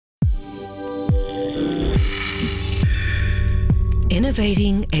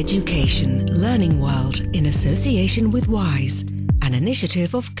Innovating Education Learning World in association with WISE, an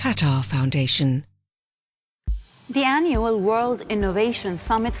initiative of Qatar Foundation. The annual World Innovation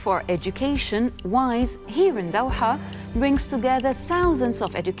Summit for Education, WISE, here in Doha, brings together thousands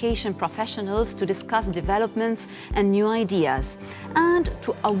of education professionals to discuss developments and new ideas, and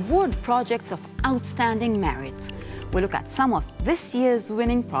to award projects of outstanding merit. We look at some of this year's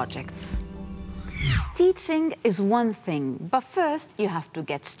winning projects. Teaching is one thing, but first you have to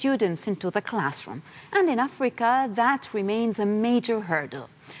get students into the classroom. And in Africa, that remains a major hurdle.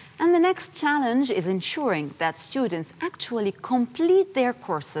 And the next challenge is ensuring that students actually complete their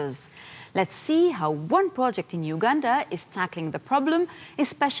courses. Let's see how one project in Uganda is tackling the problem,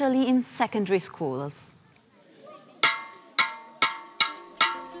 especially in secondary schools.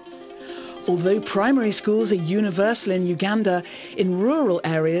 Although primary schools are universal in Uganda, in rural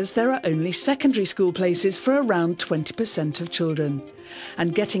areas there are only secondary school places for around 20% of children.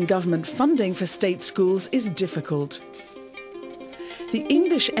 And getting government funding for state schools is difficult. The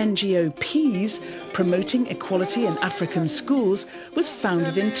English NGO Peace, promoting equality in African schools, was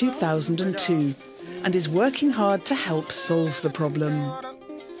founded in 2002 and is working hard to help solve the problem.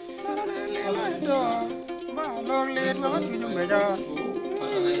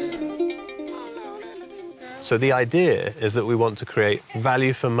 So the idea is that we want to create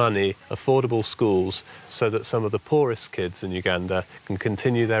value for money, affordable schools so that some of the poorest kids in Uganda can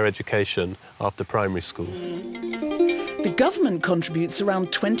continue their education after primary school. The government contributes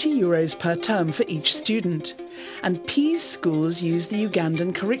around €20 per term for each student. And Peace schools use the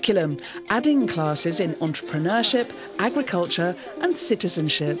Ugandan curriculum, adding classes in entrepreneurship, agriculture and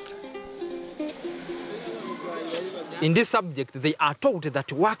citizenship. In this subject, they are taught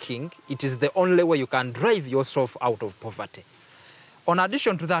that working, it is the only way you can drive yourself out of poverty. In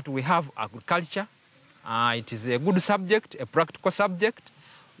addition to that, we have agriculture. It is a good subject, a practical subject,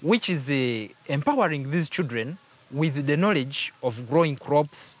 which is empowering these children with the knowledge of growing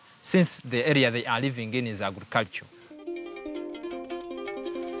crops, since the area they are living in is agriculture.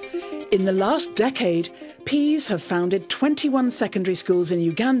 In the last decade, Peace have founded 21 secondary schools in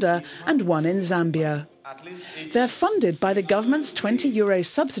Uganda and one in Zambia. They're funded by the government's €20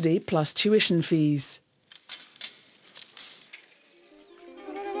 subsidy plus tuition fees.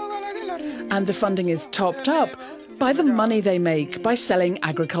 And the funding is topped up by the money they make by selling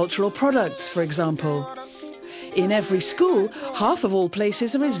agricultural products, for example. In every school, half of all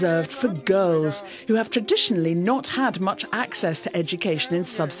places are reserved for girls, who have traditionally not had much access to education in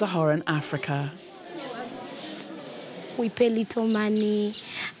sub-Saharan Africa. We pay little money,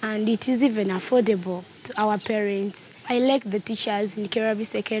 and it is even affordable to our parents. I like the teachers in Kerabi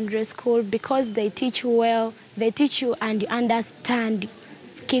Secondary School because they teach well, they teach you and you understand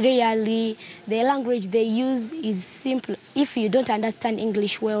clearly. The language they use is simple. If you don't understand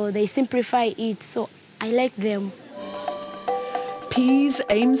English well, they simplify it, so I like them. Peace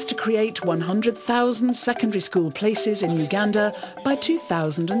aims to create 100,000 secondary school places in Uganda by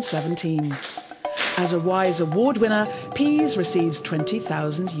 2017. As a WISE award winner, Peace receives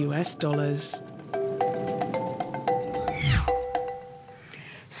 $20,000.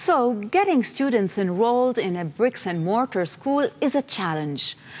 So, getting students enrolled in a bricks-and-mortar school is a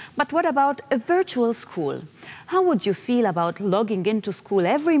challenge. But what about a virtual school? How would you feel about logging into school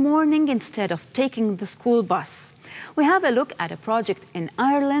every morning instead of taking the school bus? We have a look at a project in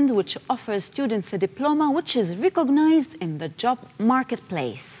Ireland which offers students a diploma which is recognized in the job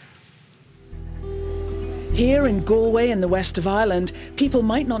marketplace. Here in Galway in the west of Ireland, people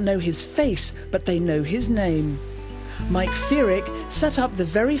might not know his face, but they know his name. Mike Fearick set up the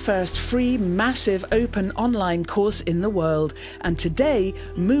very first free, massive, open online course in the world, and today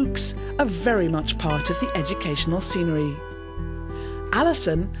MOOCs are very much part of the educational scenery.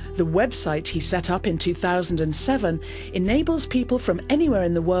 ALISON, the website he set up in 2007, enables people from anywhere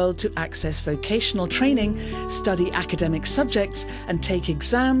in the world to access vocational training, study academic subjects and take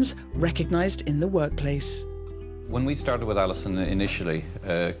exams recognised in the workplace. When we started with ALISON initially,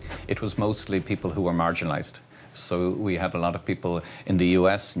 it was mostly people who were marginalised. So we had a lot of people in the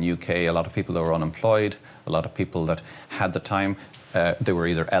US and UK, a lot of people that were unemployed, a lot of people that had the time. They were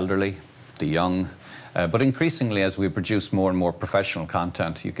either elderly, the young, but increasingly as we produce more and more professional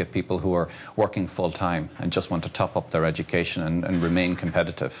content, you get people who are working full-time and just want to top up their education and remain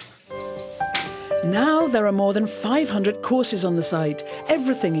competitive. Now there are more than 500 courses on the site,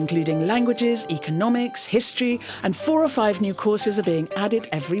 everything including languages, economics, history, and 4 or 5 new courses are being added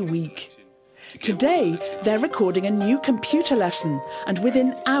every week. Today, they're recording a new computer lesson, and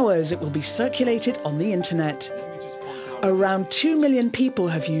within hours it will be circulated on the internet. Around 2 million people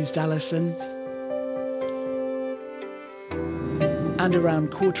have used ALISON. and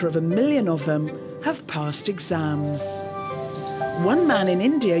around 250,000 of them have passed exams. One man in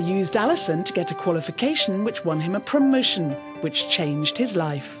India used ALISON to get a qualification which won him a promotion, which changed his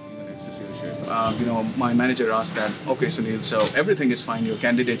life. My manager asked that, okay, Sunil, so everything is fine, your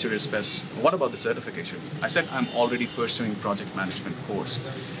candidature is best. What about the certification? I said, I'm already pursuing project management course.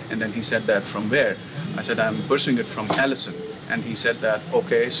 And then he said that, from where? I said, I'm pursuing it from ALISON. And he said that,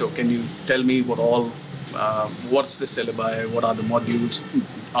 okay, so can you tell me what's the syllabi, what are the modules?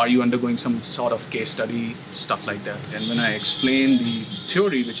 Are you undergoing some sort of case study, stuff like that? And when I explained the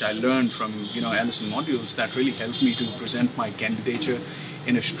theory which I learned from ALISON modules, that really helped me to present my candidature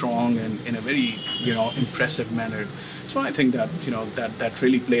in a strong and in a very impressive manner. So I think that that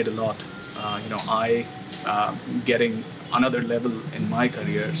really played a lot. Getting another level in my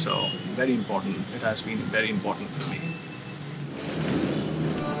career, so very important. It has been very important for me.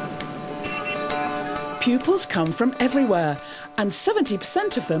 Pupils come from everywhere, and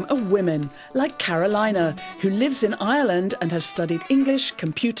 70% of them are women, like Carolina, who lives in Ireland and has studied English,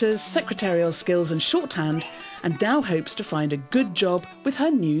 computers, secretarial skills and shorthand, and now hopes to find a good job with her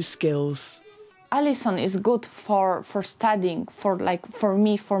new skills. ALISON is good for studying, for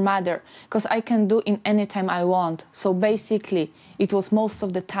me, for mother, because I can do in any time I want. So basically, it was most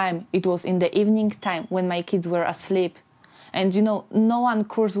of the time, it was in the evening time when my kids were asleep. And no one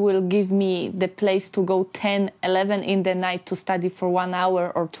course will give me the place to go 10, 11 in the night to study for 1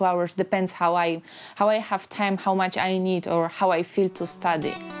 hour or 2 hours. Depends how I have time, how much I need, or how I feel to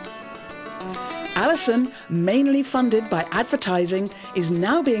study. ALISON, mainly funded by advertising, is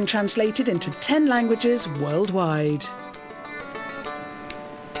now being translated into 10 languages worldwide.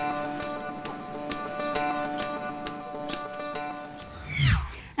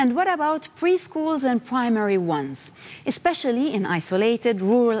 And what about preschools and primary ones, especially in isolated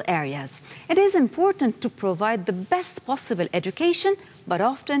rural areas? It is important to provide the best possible education, but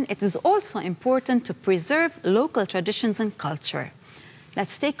often it is also important to preserve local traditions and culture.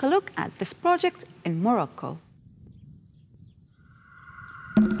 Let's take a look at this project in Morocco.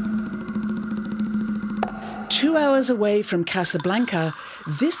 Two hours away from Casablanca,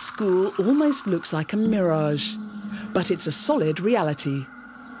 this school almost looks like a mirage, but it's a solid reality.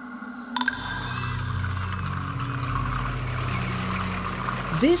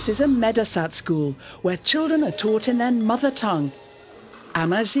 This is a MEDERSAT school where children are taught in their mother tongue,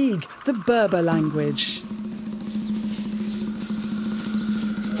 Amazigh, the Berber language.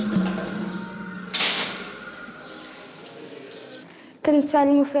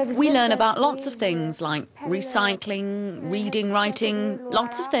 We learn about lots of things like recycling, reading, writing,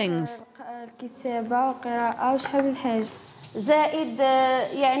 lots of things. This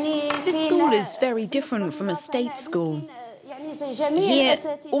school is very different from a state school. Here,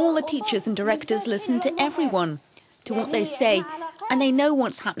 all the teachers and directors listen to everyone, to what they say, and they know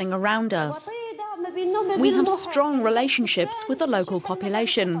what's happening around us. We have strong relationships with the local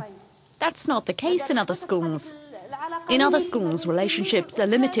population. That's not the case in other schools. In other schools, relationships are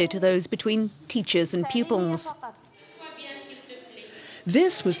limited to those between teachers and pupils.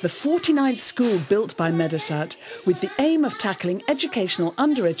 This was the 49th school built by MEDERSAT with the aim of tackling educational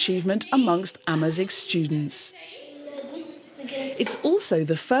underachievement amongst Amazigh students. It's also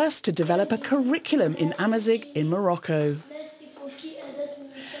the first to develop a curriculum in Amazigh in Morocco.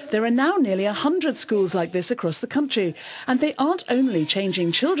 There are now nearly 100 schools like this across the country, and they aren't only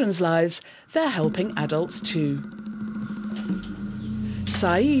changing children's lives, they're helping adults too.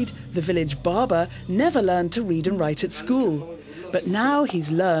 Saeed, the village barber, never learned to read and write at school, but now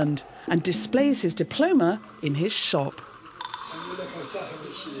he's learned and displays his diploma in his shop.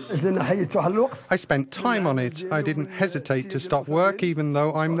 I spent time on it. I didn't hesitate to stop work even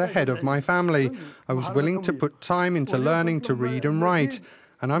though I'm the head of my family. I was willing to put time into learning to read and write.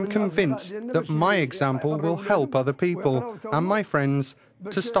 And I'm convinced that my example will help other people and my friends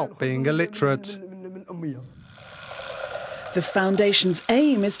to stop being illiterate. The Foundation's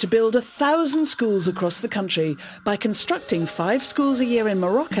aim is to build 1,000 schools across the country by constructing 5 schools a year in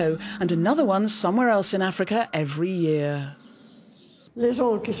Morocco and another one somewhere else in Africa every year.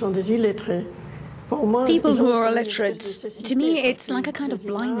 People who are illiterate, to me it's like a kind of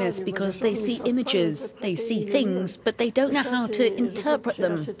blindness because they see images, they see things, but they don't know how to interpret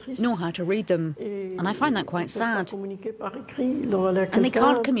them, nor how to read them. And I find that quite sad. And they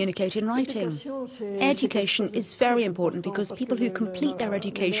can't communicate in writing. Education is very important because people who complete their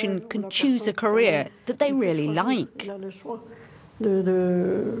education can choose a career that they really like.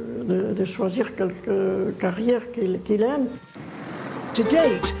 To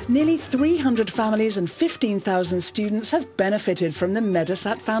date, nearly 300 families and 15,000 students have benefited from the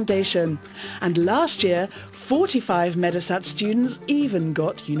MEDERSAT Foundation. And last year, 45 MEDERSAT students even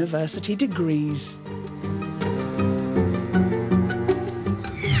got university degrees.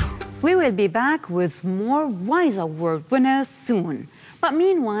 We will be back with more WISE Award winners soon. But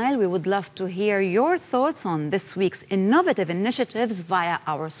meanwhile, we would love to hear your thoughts on this week's innovative initiatives via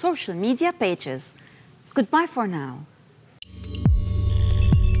our social media pages. Goodbye for now.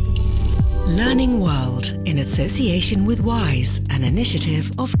 Learning World in association with WISE, an initiative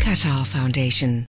of Qatar Foundation.